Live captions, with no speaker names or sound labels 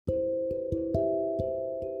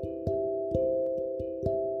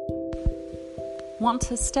Want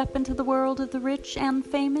to step into the world of the rich and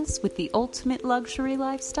famous with the ultimate luxury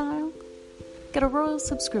lifestyle? Get a royal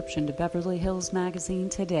subscription to Beverly Hills Magazine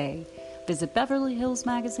today. Visit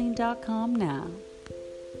BeverlyHillsMagazine.com now.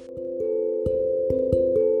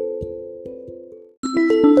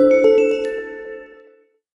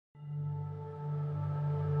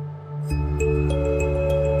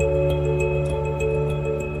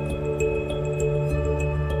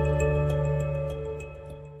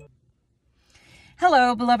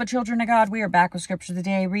 Hello, beloved children of God. We are back with Scripture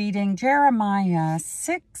today, reading Jeremiah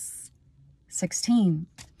 6:16.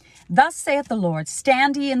 Thus saith the Lord,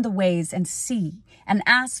 stand ye in the ways and see, and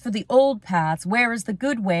ask for the old paths, where is the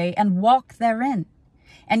good way, and walk therein.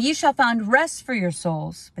 And ye shall find rest for your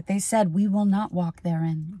souls. But they said, we will not walk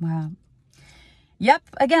therein. Wow. Yep,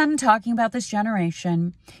 again, talking about this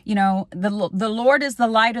generation. You know, the Lord is the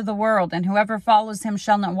light of the world, and whoever follows him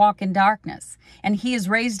shall not walk in darkness. And he has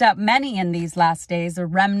raised up many in these last days, a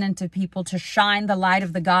remnant of people, to shine the light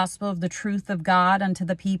of the gospel of the truth of God unto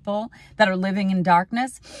the people that are living in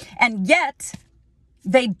darkness. And yet,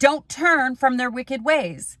 they don't turn from their wicked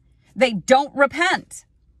ways. They don't repent.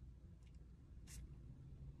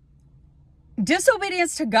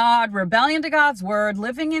 Disobedience to God, rebellion to God's word,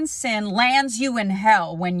 living in sin lands you in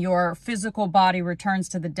hell when your physical body returns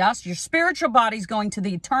to the dust. Your spiritual body is going to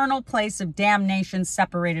the eternal place of damnation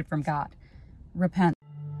separated from God. Repent.